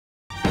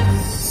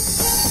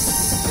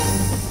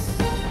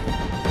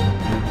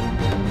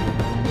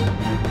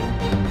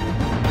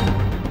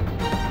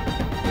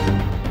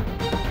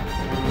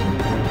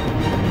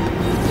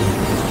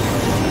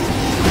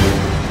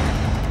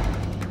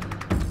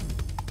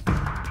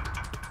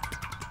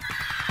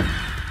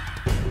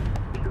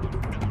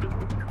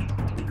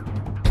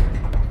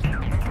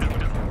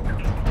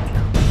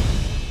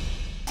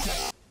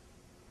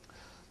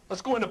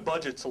go into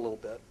budgets a little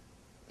bit,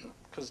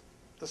 because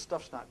this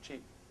stuff's not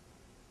cheap.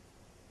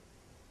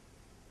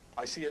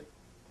 I see it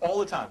all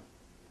the time.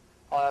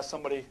 I'll ask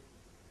somebody,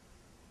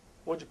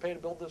 what'd you pay to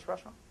build this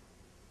restaurant?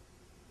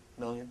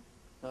 $1.5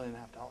 million.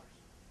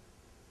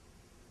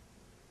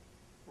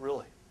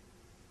 Really?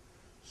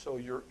 So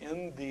you're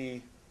in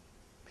the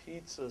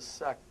pizza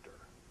sector,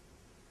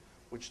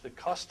 which the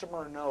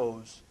customer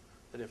knows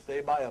that if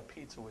they buy a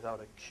pizza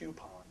without a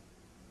coupon,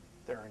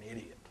 they're an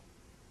idiot.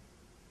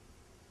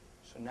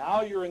 So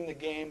now you're in the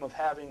game of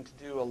having to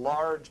do a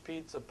large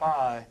pizza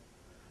pie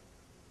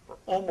for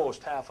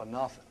almost half of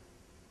nothing.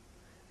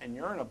 And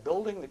you're in a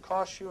building that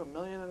costs you $1.5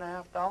 million?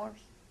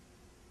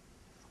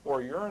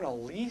 Or you're in a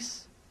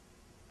lease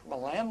from a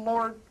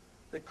landlord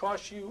that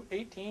costs you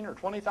 $18,000 or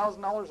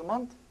 $20,000 a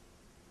month?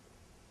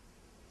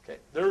 Okay,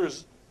 there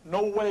is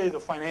no way the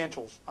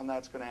financials on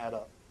that's going to add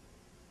up.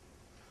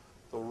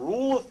 The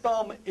rule of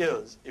thumb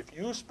is if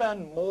you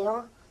spend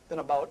more than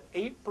about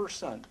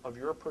 8% of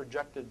your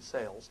projected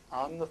sales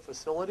on the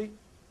facility,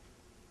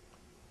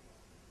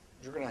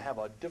 you're going to have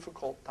a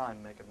difficult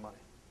time making money.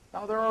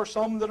 Now, there are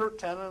some that are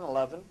 10 and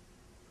 11.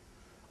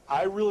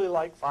 I really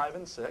like 5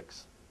 and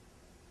 6.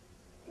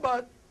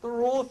 But the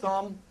rule of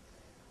thumb,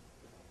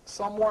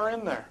 somewhere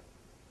in there.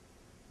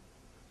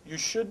 You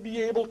should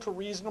be able to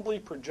reasonably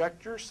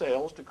project your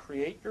sales to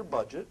create your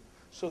budget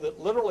so that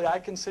literally I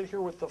can sit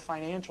here with the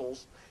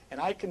financials and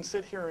I can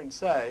sit here and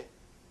say,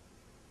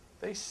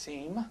 they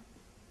seem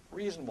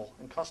reasonable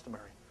and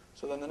customary.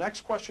 So then the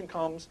next question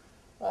comes,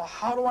 well,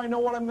 how do I know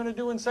what I'm going to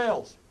do in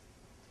sales?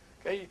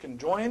 Okay, you can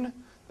join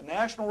the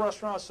National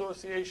Restaurant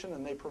Association,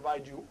 and they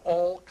provide you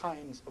all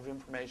kinds of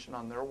information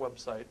on their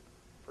website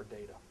for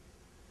data.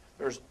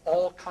 There's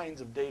all kinds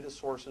of data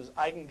sources.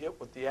 I can get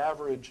what the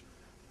average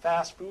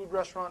fast food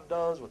restaurant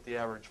does, what the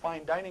average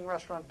fine dining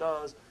restaurant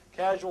does,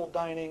 casual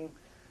dining,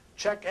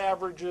 check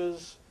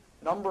averages,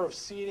 number of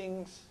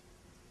seatings.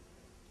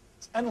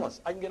 It's endless.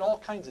 I can get all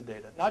kinds of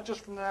data, not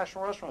just from the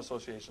National Restaurant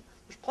Association.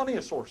 There's plenty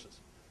of sources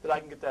that I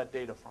can get that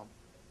data from.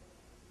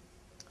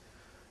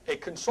 A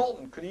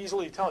consultant could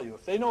easily tell you,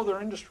 if they know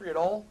their industry at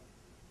all,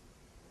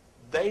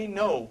 they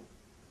know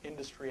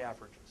industry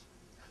averages.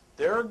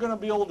 They're going to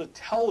be able to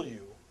tell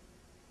you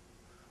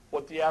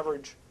what the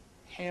average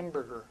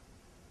hamburger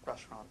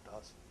restaurant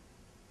does.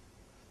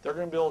 They're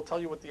going to be able to tell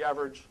you what the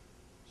average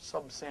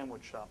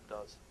sub-sandwich shop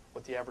does,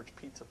 what the average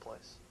pizza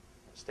place,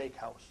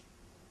 steakhouse.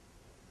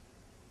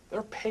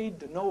 They're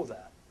paid to know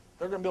that.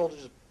 They're going to be able to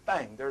just,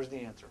 bang, there's the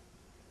answer.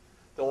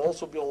 They'll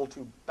also be able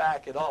to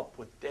back it up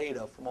with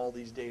data from all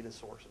these data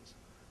sources.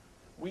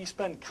 We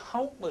spend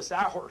countless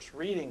hours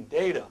reading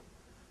data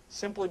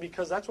simply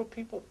because that's what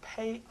people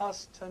pay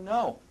us to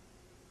know.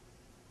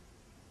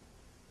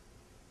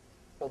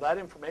 Well, that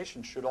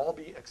information should all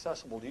be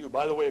accessible to you.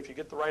 By the way, if you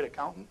get the right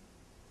accountant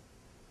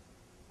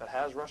that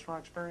has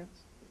restaurant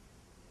experience,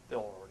 they'll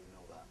already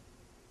know that.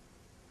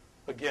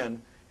 Again,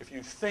 if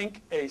you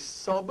think a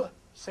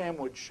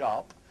sub-sandwich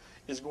shop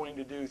is going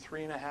to do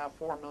 $3.5,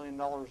 $4 million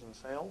in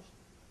sales,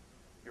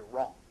 you're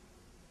wrong.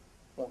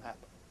 Won't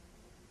happen.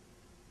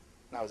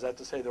 Now, is that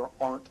to say there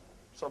aren't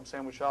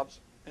sub-sandwich shops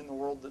in the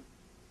world that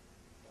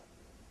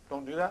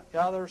don't do that?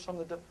 Yeah, there are some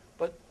that do,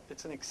 but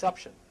it's an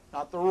exception,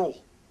 not the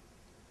rule.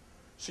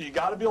 So you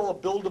got to be able to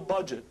build a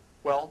budget.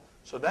 Well,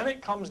 so then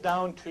it comes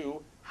down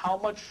to how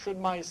much should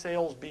my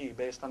sales be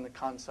based on the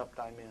concept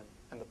I'm in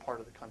and the part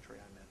of the country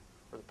I'm in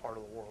or the part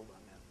of the world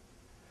I'm in.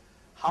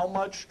 How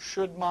much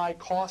should my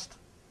cost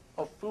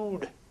of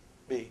food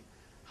be?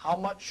 How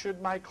much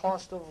should my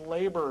cost of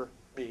labor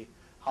be?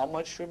 How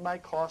much should my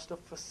cost of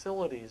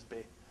facilities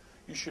be?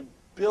 You should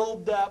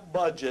build that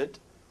budget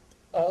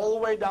all the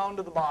way down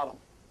to the bottom.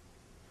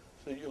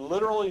 So you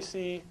literally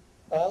see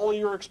all of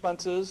your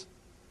expenses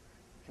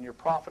and your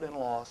profit and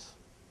loss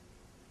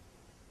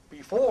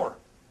before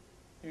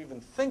you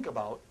even think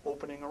about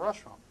opening a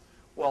restaurant.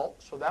 Well,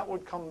 so that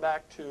would come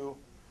back to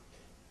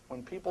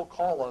when people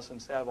call us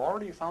and say, I've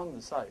already found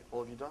the site.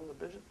 Well, have you done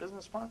the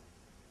business plan?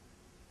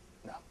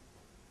 No.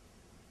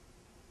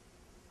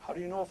 How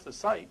do you know if the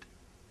site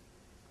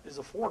is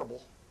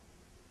affordable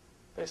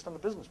based on the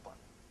business plan?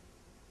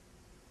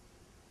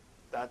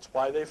 That's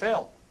why they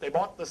failed. They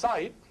bought the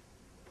site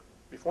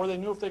before they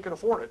knew if they could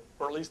afford it,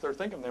 or at least they're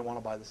thinking they want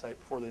to buy the site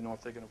before they know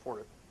if they can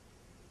afford it.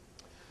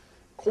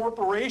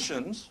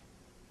 Corporations,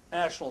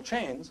 national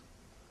chains,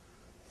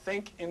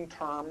 think in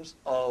terms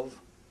of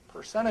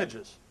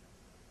percentages.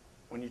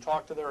 When you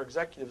talk to their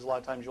executives, a lot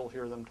of times you'll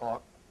hear them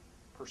talk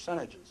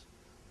percentages.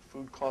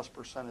 Food cost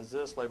percent is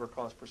this, labor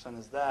cost percent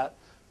is that,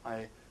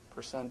 my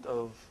percent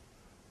of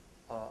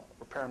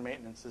repair and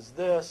maintenance is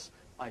this,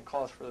 my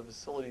cost for the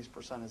facilities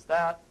percent is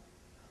that.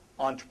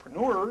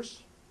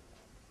 Entrepreneurs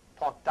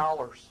talk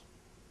dollars.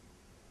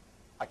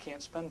 I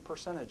can't spend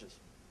percentages.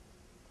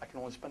 I can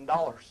only spend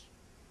dollars.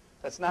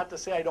 That's not to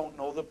say I don't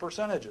know the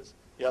percentages.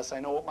 Yes, I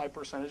know what my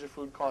percentage of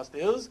food cost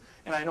is,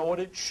 and I know what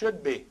it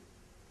should be.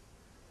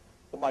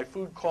 What my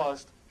food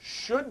cost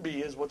should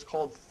be is what's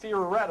called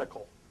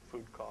theoretical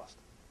food cost.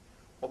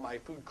 What my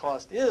food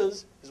cost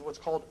is what's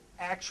called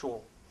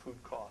actual food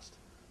cost.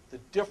 The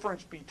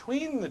difference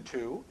between the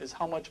two is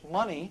how much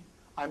money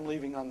I'm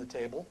leaving on the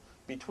table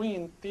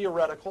between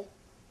theoretical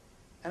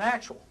and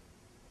actual.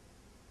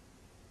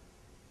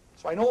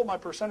 So I know what my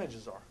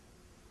percentages are.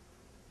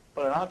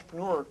 But an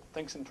entrepreneur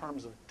thinks in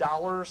terms of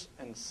dollars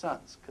and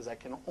cents, because I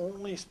can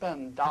only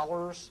spend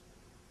dollars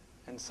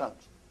and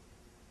cents.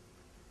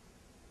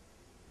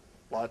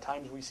 A lot of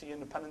times we see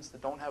independents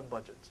that don't have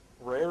budgets.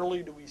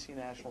 Rarely do we see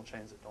national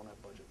chains that don't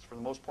have budgets. For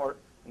the most part,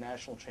 a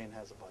national chain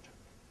has a budget.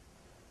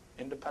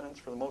 Independents,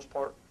 for the most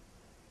part,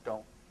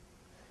 don't.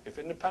 If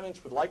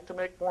independents would like to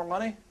make more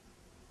money,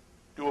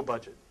 do a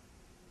budget.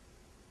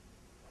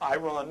 I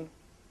run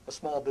a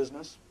small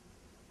business.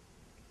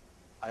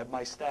 I have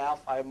my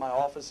staff, I have my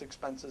office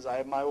expenses, I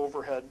have my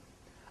overhead.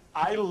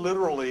 I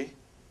literally,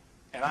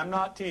 and I'm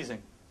not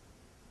teasing,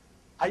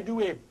 I do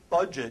a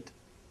budget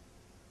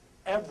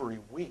every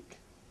week.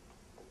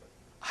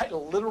 I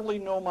literally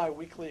know my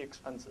weekly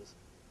expenses.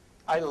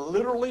 I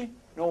literally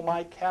know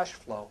my cash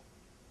flow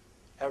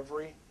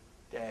every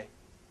day.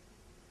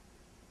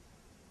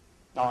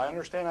 Now, I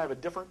understand I have a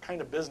different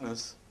kind of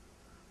business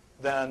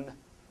than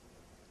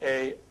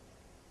a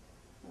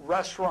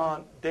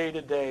restaurant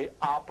day-to-day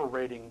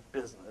operating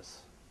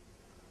business.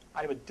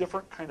 I have a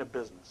different kind of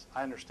business.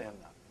 I understand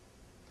that.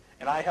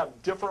 And I have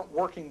different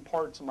working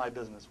parts of my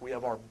business. We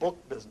have our book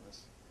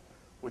business,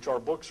 which our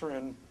books are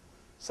in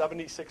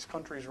 76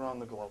 countries around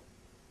the globe.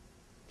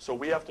 So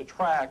we have to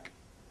track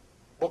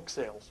book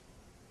sales.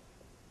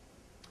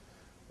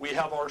 We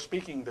have our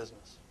speaking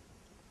business.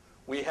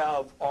 We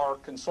have our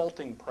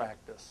consulting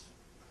practice.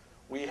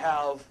 We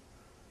have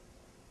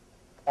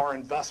our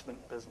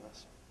investment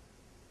business.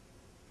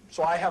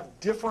 So I have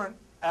different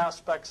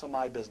aspects of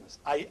my business.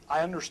 I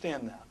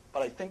understand that.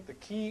 But I think the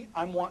key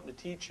I'm wanting to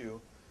teach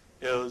you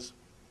is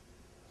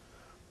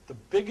the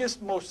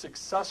biggest, most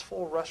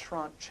successful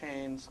restaurant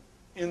chains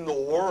in the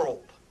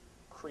world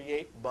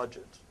create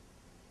budgets.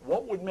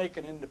 What would make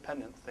an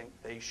independent think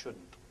they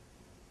shouldn't?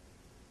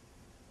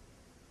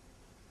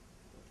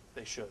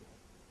 They should.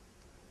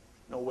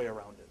 No way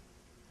around it.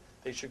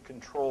 They should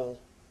control,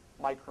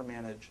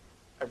 micromanage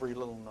every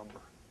little number.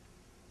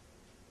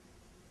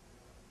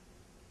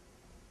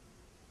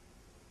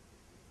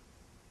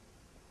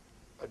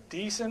 A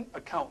decent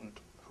accountant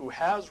who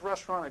has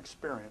restaurant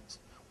experience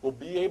will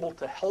be able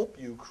to help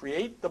you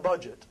create the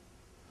budget,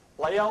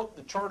 lay out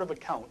the chart of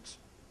accounts,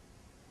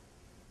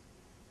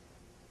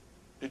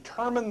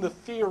 determine the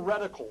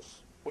theoreticals,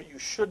 what you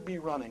should be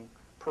running,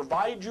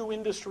 provide you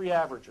industry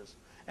averages.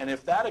 And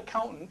if that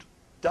accountant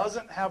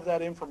doesn't have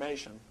that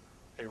information,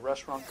 a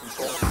restaurant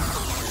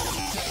consultant